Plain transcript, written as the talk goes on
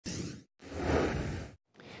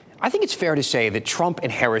I think it's fair to say that Trump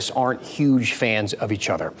and Harris aren't huge fans of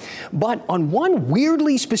each other. But on one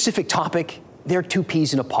weirdly specific topic, they're two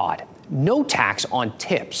peas in a pod. No tax on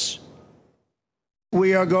tips.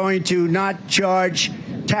 We are going to not charge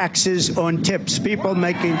taxes on tips, people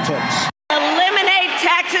making tips. Eliminate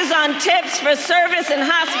taxes on tips for service and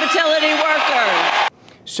hospitality workers.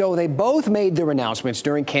 So they both made their announcements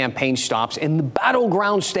during campaign stops in the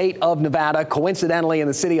battleground state of Nevada, coincidentally in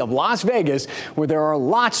the city of Las Vegas, where there are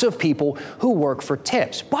lots of people who work for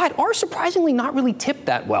tips, but are surprisingly not really tipped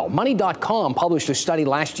that well. Money.com published a study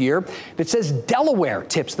last year that says Delaware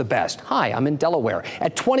tips the best. Hi, I'm in Delaware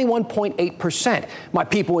at 21.8%. My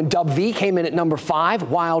people in Dub V came in at number 5,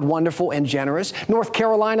 wild, wonderful, and generous. North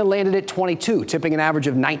Carolina landed at 22, tipping an average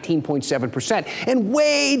of 19.7%. And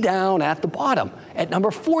way down at the bottom, at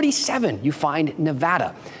number 47, you find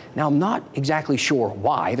Nevada. Now, I'm not exactly sure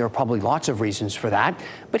why. There are probably lots of reasons for that,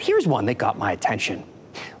 but here's one that got my attention.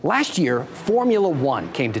 Last year, Formula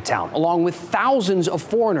One came to town, along with thousands of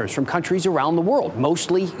foreigners from countries around the world,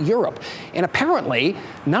 mostly Europe. And apparently,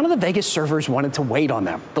 none of the Vegas servers wanted to wait on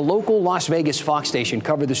them. The local Las Vegas Fox station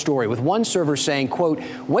covered the story, with one server saying, quote,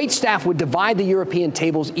 wait staff would divide the European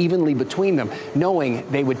tables evenly between them, knowing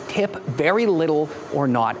they would tip very little or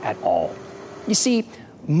not at all. You see,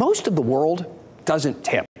 most of the world doesn't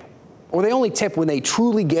tip, or they only tip when they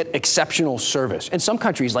truly get exceptional service. In some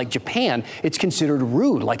countries, like Japan, it's considered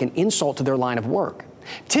rude, like an insult to their line of work.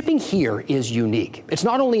 Tipping here is unique. It's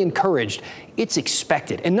not only encouraged, it's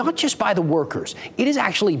expected, and not just by the workers. It is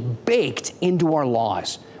actually baked into our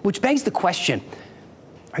laws, which begs the question,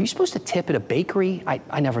 are you supposed to tip at a bakery?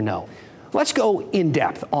 I never know. Let's go in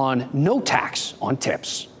depth on no tax on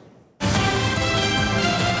tips.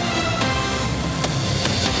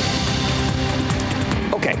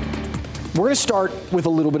 Okay, we're going to start with a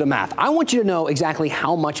little bit of math. I want you to know exactly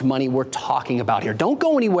how much money we're talking about here. Don't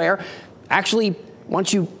go anywhere. Actually, why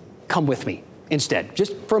don't you come with me instead,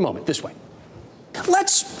 just for a moment, this way.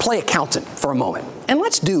 Let's play accountant for a moment, and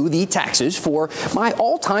let's do the taxes for my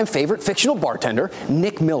all-time favorite fictional bartender,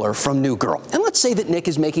 Nick Miller from New Girl. And let's say that Nick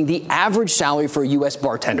is making the average salary for a U.S.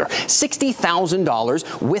 bartender,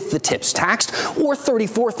 $60,000 with the tips taxed, or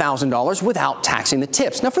 $34,000 without taxing the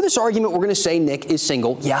tips. Now, for this argument, we're going to say Nick is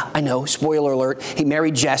single. Yeah, I know, spoiler alert, he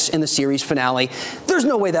married Jess in the series finale. There's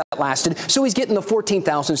no way that lasted, so he's getting the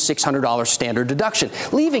 $14,600 standard deduction,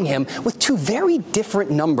 leaving him with two very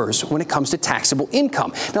different numbers when it comes to taxable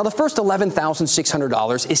income. Now, the first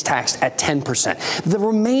 $11,600 is taxed at 10%. The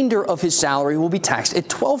remainder of his salary will be taxed at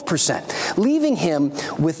 12%, leaving him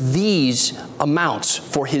with these amounts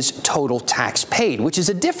for his total tax paid, which is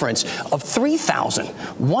a difference of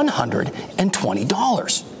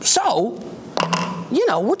 $3,120. So, you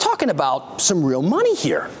know, we're talking about some real money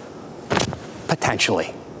here,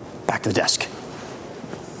 potentially. Back to the desk.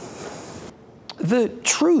 The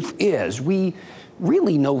truth is, we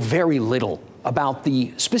really know very little about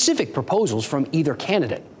the specific proposals from either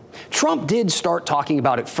candidate. Trump did start talking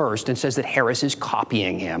about it first and says that Harris is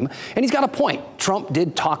copying him. And he's got a point. Trump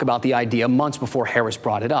did talk about the idea months before Harris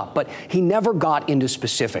brought it up, but he never got into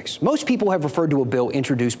specifics. Most people have referred to a bill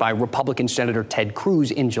introduced by Republican Senator Ted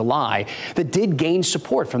Cruz in July that did gain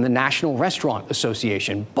support from the National Restaurant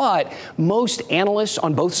Association. But most analysts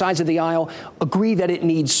on both sides of the aisle agree that it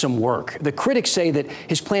needs some work. The critics say that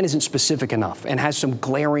his plan isn't specific enough and has some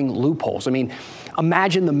glaring loopholes. I mean,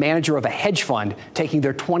 imagine the manager of a hedge fund taking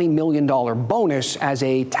their $20 million bonus as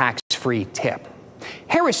a tax-free tip.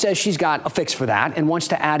 Harris says she's got a fix for that and wants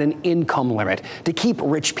to add an income limit to keep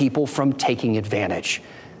rich people from taking advantage.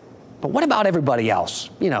 But what about everybody else,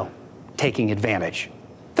 you know, taking advantage?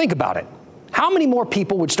 Think about it. How many more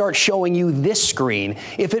people would start showing you this screen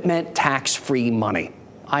if it meant tax-free money?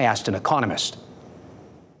 I asked an economist.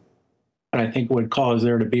 I think would cause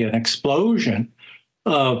there to be an explosion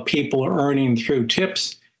of people earning through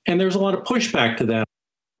tips, and there's a lot of pushback to that.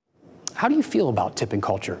 How do you feel about tipping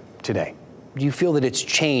culture today? Do you feel that it's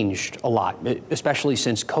changed a lot, especially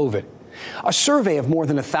since COVID? A survey of more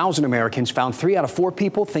than 1,000 Americans found 3 out of 4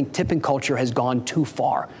 people think tipping culture has gone too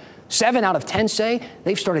far. 7 out of 10 say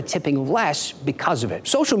they've started tipping less because of it.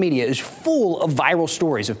 Social media is full of viral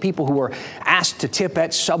stories of people who were asked to tip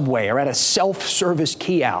at Subway or at a self-service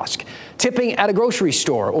kiosk, tipping at a grocery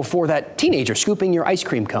store, or for that teenager scooping your ice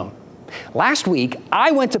cream cone. Last week,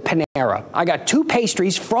 I went to Panera. I got 2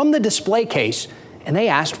 pastries from the display case, and they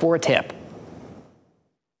asked for a tip.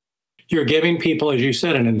 You're giving people, as you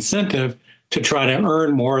said, an incentive to try to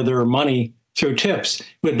earn more of their money through tips. It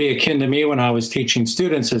would be akin to me when I was teaching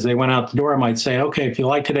students. As they went out the door, I might say, okay, if you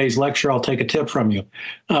like today's lecture, I'll take a tip from you.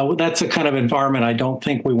 That's a kind of environment I don't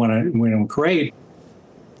think we want to create.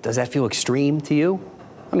 Does that feel extreme to you?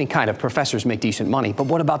 I mean, kind of. Professors make decent money. But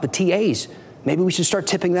what about the TAs? Maybe we should start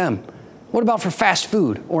tipping them. What about for fast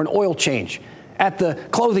food or an oil change? At the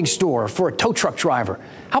clothing store for a tow truck driver?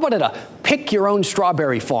 How about at a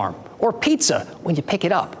pick-your-own-strawberry farm? Or pizza when you pick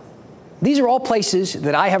it up? These are all places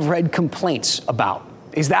that I have read complaints about.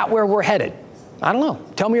 Is that where we're headed? I don't know.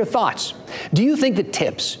 Tell me your thoughts. Do you think that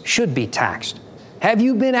tips should be taxed? Have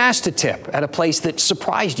you been asked to tip at a place that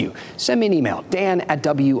surprised you? Send me an email,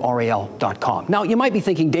 dan@WRAL.com. Now, you might be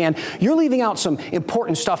thinking, Dan, you're leaving out some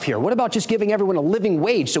important stuff here. What about just giving everyone a living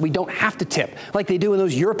wage so we don't have to tip, like they do in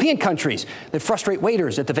those European countries that frustrate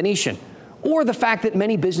waiters at the Venetian? Or the fact that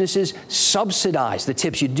many businesses subsidize the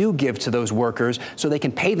tips you do give to those workers so they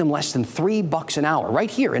can pay them less than $3 an hour right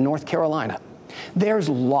here in North Carolina. There's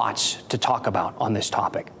lots to talk about on this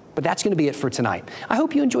topic, but that's going to be it for tonight. I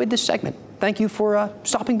hope you enjoyed this segment. Thank you for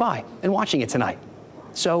stopping by and watching it tonight.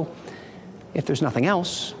 So if there's nothing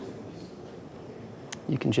else,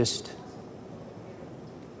 you can just...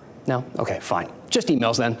 No? Okay, fine. Just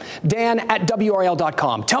emails then.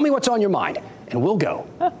 Dan@WRAL.com. Tell me what's on your mind, and we'll go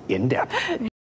in depth.